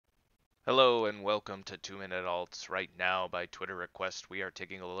Hello and welcome to 2 Minute Alts. Right now, by Twitter request, we are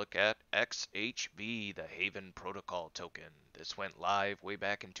taking a look at XHV, the Haven Protocol token. This went live way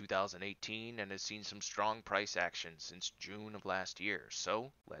back in 2018 and has seen some strong price action since June of last year.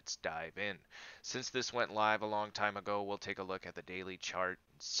 So let's dive in. Since this went live a long time ago, we'll take a look at the daily chart.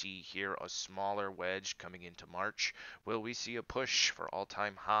 See here a smaller wedge coming into March. Will we see a push for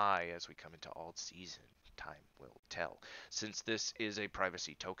all-time high as we come into alt season? Time will tell. Since this is a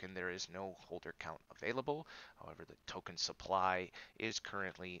privacy token, there is no holder count available. However, the token supply is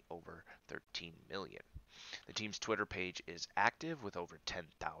currently over 13 million. The team's Twitter page is active with over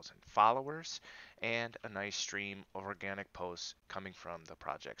 10,000 followers and a nice stream of organic posts coming from the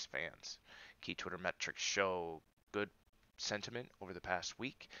project's fans. Key Twitter metrics show good sentiment over the past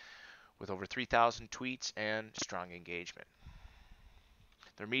week with over 3,000 tweets and strong engagement.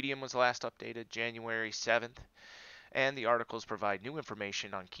 Their medium was last updated January 7th, and the articles provide new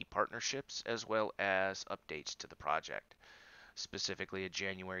information on key partnerships as well as updates to the project. Specifically, a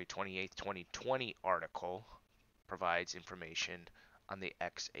January 28, 2020 article provides information on the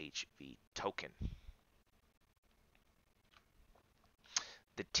XHV token.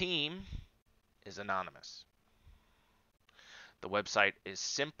 The team is anonymous. The website is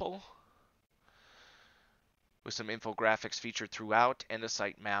simple with some infographics featured throughout and a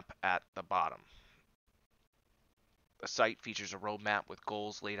site map at the bottom. The site features a roadmap with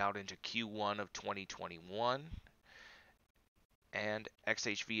goals laid out into Q1 of 2021, and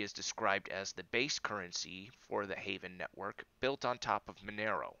XHV is described as the base currency for the Haven network built on top of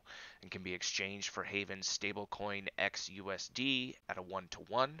Monero and can be exchanged for Haven's stablecoin XUSD at a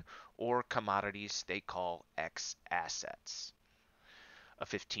 1-to-1 or commodities they call X assets. A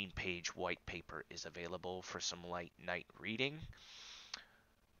 15-page white paper is available for some light night reading,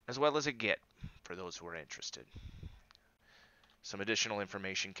 as well as a Git for those who are interested. Some additional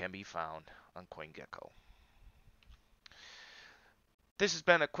information can be found on CoinGecko. This has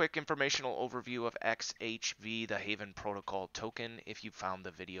been a quick informational overview of XHV, the Haven Protocol token. If you found the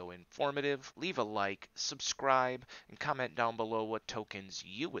video informative, leave a like, subscribe, and comment down below what tokens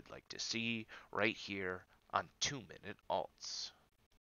you would like to see right here on 2 Minute Alts.